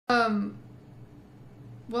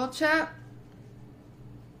Well, chat,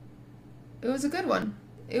 it was a good one.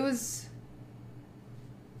 It was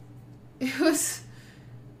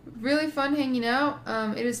really fun hanging out.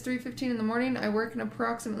 It is 3:15 in the morning. I work in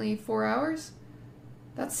approximately 4 hours.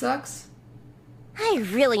 That sucks. I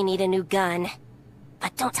really need a new gun.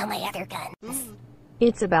 But don't tell my other guns.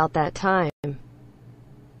 It's about that time.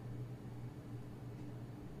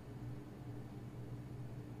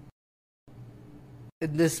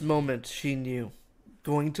 In this moment, she knew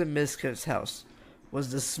going to Mizkif's house was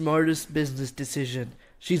the smartest business decision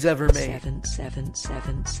she's ever made.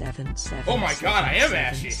 Oh my god, I am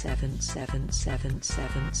ashy. You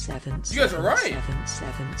guys are right.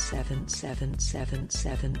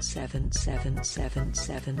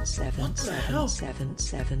 What the hell?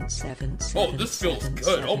 Oh, this feels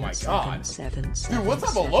good. Oh my god. Dude, what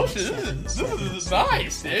type of lotion? This is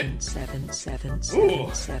nice, dude.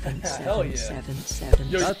 Ooh, hell yeah.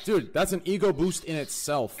 Yo, Dude, that's an ego boost in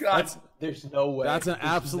itself. God, there's no way. That's an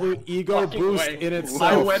absolute ego boost in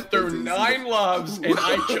itself. I went through 9 loves and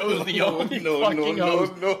I chose the only fucking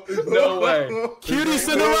host. No way. Cutie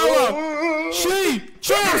Cinderella! She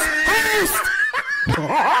chose host! Look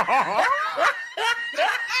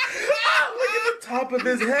at the top of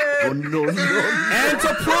his head. And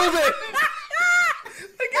to prove it,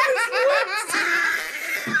 Look at his lips.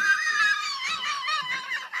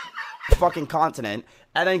 Fucking continent,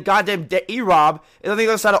 and then goddamn E-Rob is on the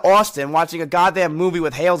other side of Austin watching a goddamn movie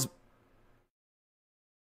with Hales.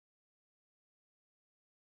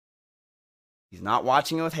 He's not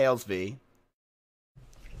watching it with Halesby.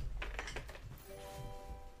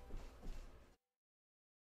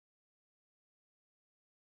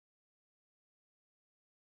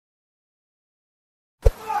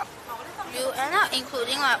 You end up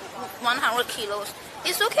including like 100 kilos.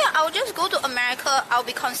 It's okay, I'll just go to America, I'll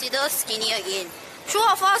be considered skinny again. True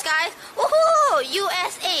or false, guys? Woohoo!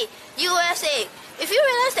 USA! USA! If you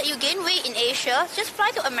realize that you gain weight in Asia, just fly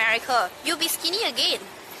to America. You'll be skinny again.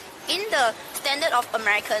 In the standard of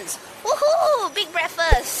Americans. Woohoo! Big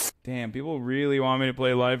breakfast! Damn, people really want me to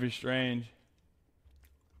play Life is Strange.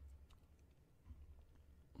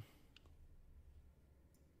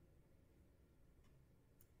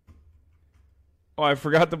 Oh, I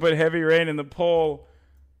forgot to put Heavy Rain in the poll.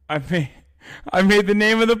 I made the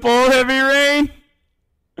name of the poll Heavy Rain.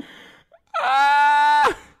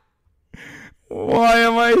 Ah! Why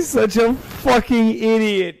am I such a fucking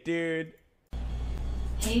idiot, dude?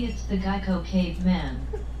 Hey, it's the Geico Caveman.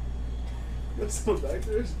 That's so back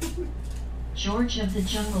there. George of the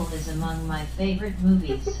Jungle is among my favorite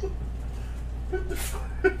movies.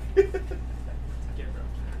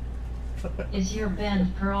 Is your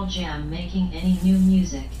band Pearl Jam making any new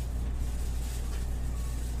music?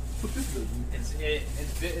 It's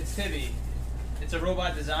Tibby. It's a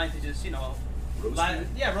robot designed to just, you know,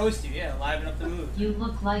 roast you, liven up the mood. You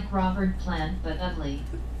look like Robert Plant, but ugly.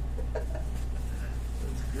 That's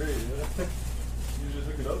great, yeah. You just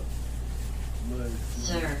hook it up? Nice.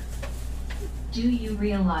 Sir, do you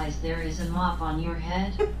realize there is a mop on your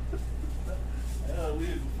head? Yeah,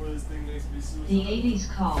 leave before this thing makes me suicidal. The 80s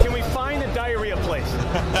call. Can we find a diarrhea place?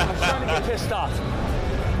 I'm starting to get pissed off.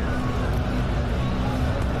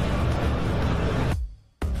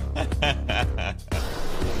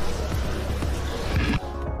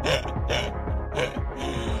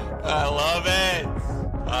 I love it.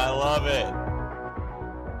 I love it.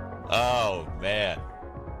 Oh, man.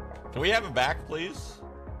 Can we have him back, please?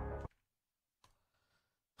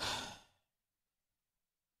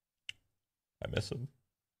 I miss him.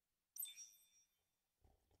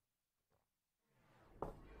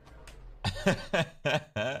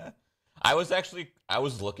 I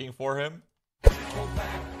was looking for him.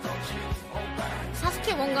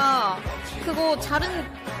 사스케 뭔가 그거 잘은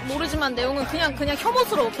모르지만 내용은 그냥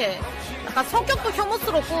혐오스러워. 약간 성격도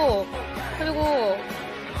혐오스럽고 그리고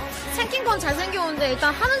생긴 건 잘생겼는데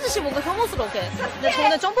일단 하는 짓이 뭔가 혐오스러워. 근데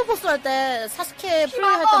저번에 점프포스 할 때 사스케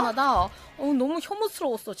플레이 할 때마다 너무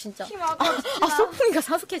혐오스러웠어 진짜. 소풍이가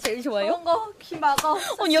사스케 제일 좋아해요? 뭔가 키 막아.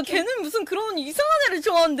 야 걔는 무슨 그런 이상한 애를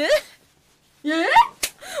좋아한대? 예?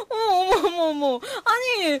 어머.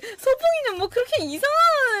 아니, 소풍이는 뭐 그렇게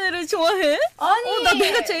이상한 애를 좋아해? 아니. 나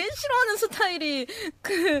내가 제일 싫어하는 스타일이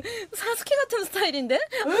그 사스케 같은 스타일인데?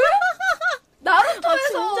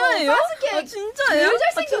 나루토에서 진짜예요? 사스케 진짜예요? 제일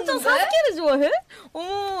잘생겼는데? 진짜 사스케를 좋아해?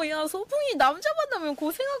 어머, 야, 소풍이 남자 만나면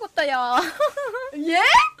고생하겠다, 야. 예?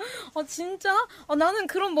 진짜? 나는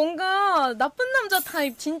그런 뭔가 나쁜 남자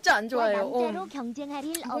타입 진짜 안 좋아해요. 남자로 경쟁할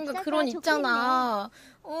일 뭔가 그런 있잖아.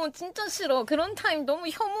 진짜 싫어. 그런 타입 너무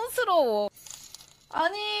혐오스러워.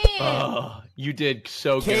 아니. You did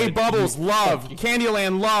so good. K-Bubbles, love.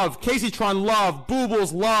 Candyland, love. Caseytron, love.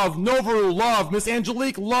 Boobles, love. Novaru, love. Miss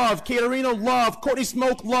Angelique, love. Katerina, love. Courtney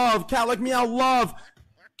Smoke, love. Cat Like Meow, love.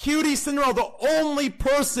 Cutie Cinderella, the only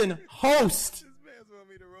person host.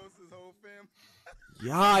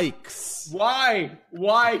 Yikes. Why?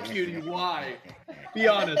 Why, Cutie? Why? Be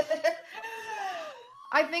honest.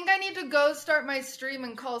 I think I need to go start my stream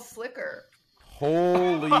and call Slicker.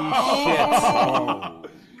 Holy shit.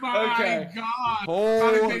 Okay.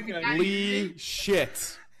 Holy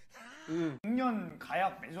shit. 6년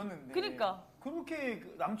가약 맺었는데 그러니까. 그렇게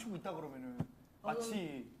그 남치고 있다 그러면은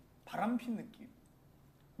마치 바람핀 느낌.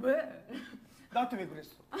 왜? 나한테 왜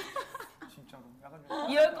그랬어? 진짜로. 약간 좀...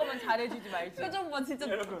 이럴 거면 잘해주지 말지. 표정 봐, 진짜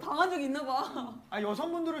당한 적 있나 봐. 아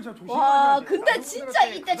여성분들은 진짜 조심해야 와, 돼. 근데 진짜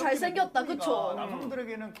이때 잘생겼다, 그쵸?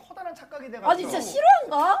 남성들에게는 커다란 착각이 돼가지고. 아니 진짜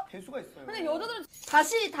실화인가? 될 수가 있어요. 근데 여자들은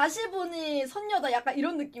다시 보니 선녀다 약간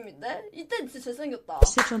이런 느낌인데? 이때 진짜 잘생겼다.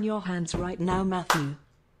 Sit on your hands right now, Matthew.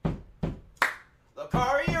 Look,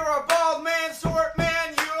 Ari, you're a bald man, short man.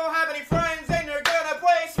 You don't have any friends, and you're gonna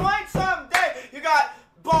play Smite someday. You got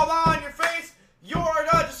bald on your face. You're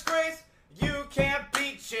a disgrace. You can't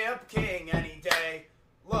beat Chimp King any day.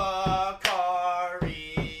 Look,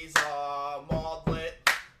 Ari's a maudlet.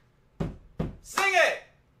 Sing it!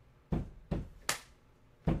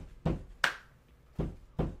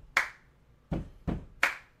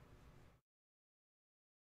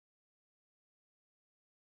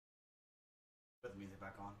 Put the music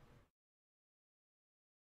back on.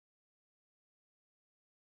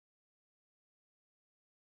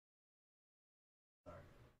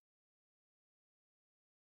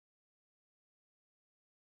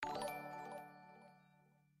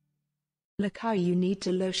 Lakari, you need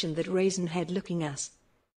to lotion that raisin head looking ass.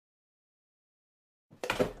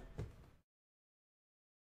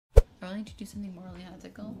 I need to do something morally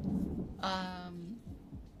unethical.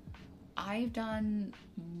 I've done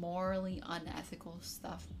morally unethical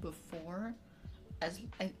stuff before,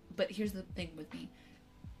 but here's the thing with me: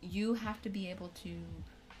 you have to be able to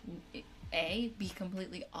A, be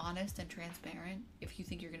completely honest and transparent if you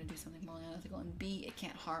think you're going to do something morally unethical, and B, it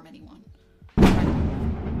can't harm anyone.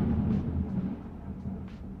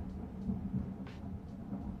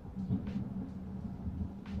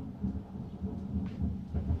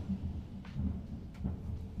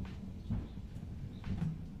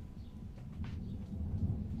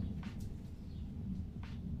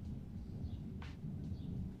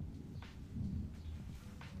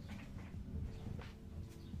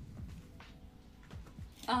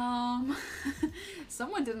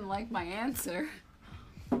 Someone didn't like my answer.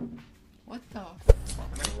 What the?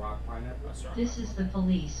 This is the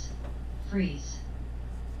police. Freeze.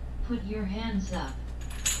 Put your hands up.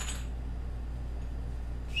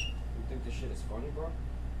 You think this shit is funny, bro?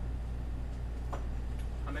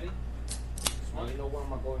 How many? Well, you know what? I'm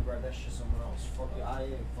gonna go and grab that shit somewhere else. Fuck you, I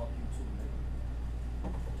ain't. Fuck you too, nigga.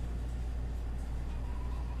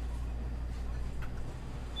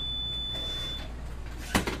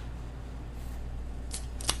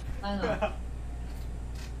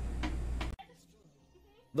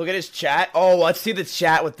 Look at his chat. Oh, let's see the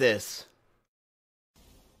chat with this.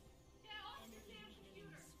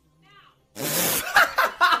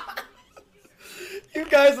 You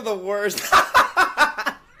guys are the worst.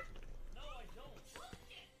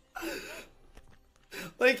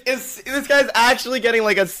 Like, this guy's actually getting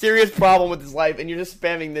like a serious problem with his life, and you're just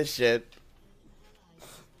spamming this shit.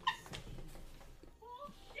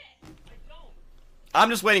 I'm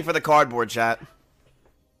just waiting for the cardboard chat.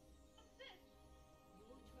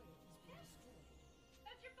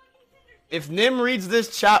 If Nim reads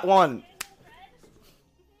this, chat one.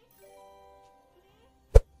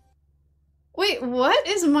 Wait, what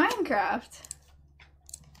is Minecraft?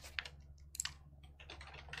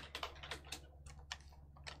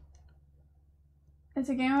 It's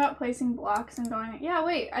a game about placing blocks and going... Yeah,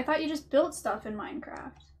 wait, I thought you just built stuff in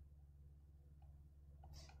Minecraft.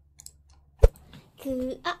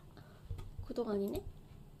 구독 아니네?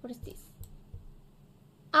 What is this?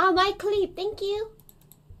 Ah, my clip, thank you.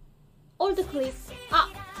 Old clip. Ah.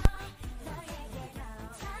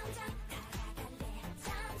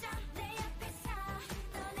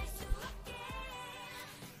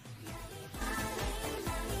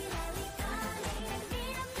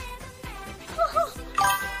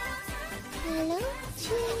 Hello?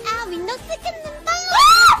 아, 윈도우 쓰겠는다.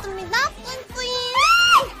 맞습니다. 뿌잉뿌잉.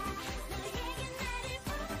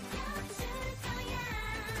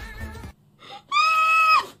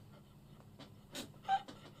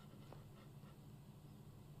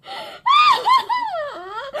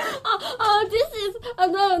 This is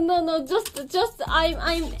no. no. Just I'm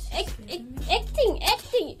acting.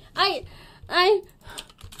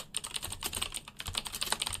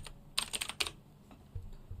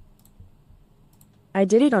 I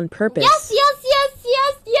did it on purpose.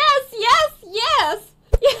 Yes.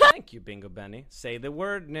 Thank you, Bingo Benny. Say the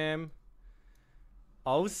word, Nim.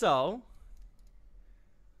 Also.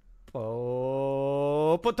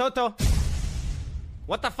 Potato.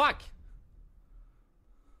 What the fuck?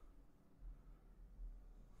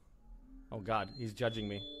 Oh God, he's judging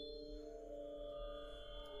me.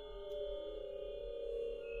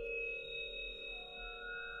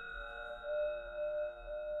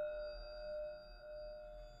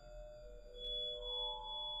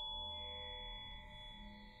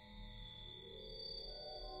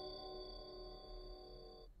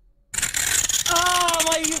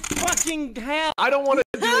 You fucking hell! I don't want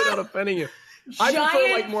to do it without offending you. I Giant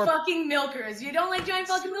prefer like more fucking milkers. You don't like giant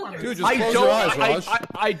fucking milkers. Dude, just close your eyes, Raj.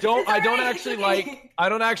 I don't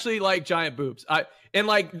actually like giant boobs. I This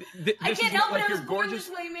can't is help like it. I you're was born gorgeous.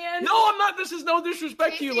 this way, man. No, I'm not. This is no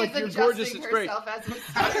disrespect to you. Like you're gorgeous. It's great.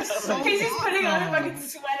 Casey's putting on a fucking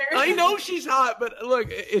sweater. I know she's hot, but look,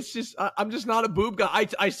 it's just I'm just not a boob guy.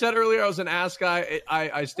 I said earlier I was an ass guy.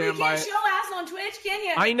 I stand by You it. can't show ass on Twitch, can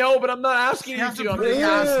you? I know, but I'm not asking you to. I'm just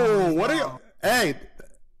Whoa, what are you? Hey,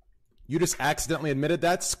 you just accidentally admitted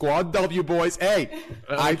that. Squad W, boys. Hey,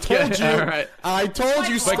 I told you. All right. I told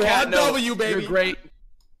you. But Squad Kat, no, W, baby. You're great.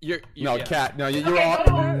 No, yeah. Cat. No, you're all.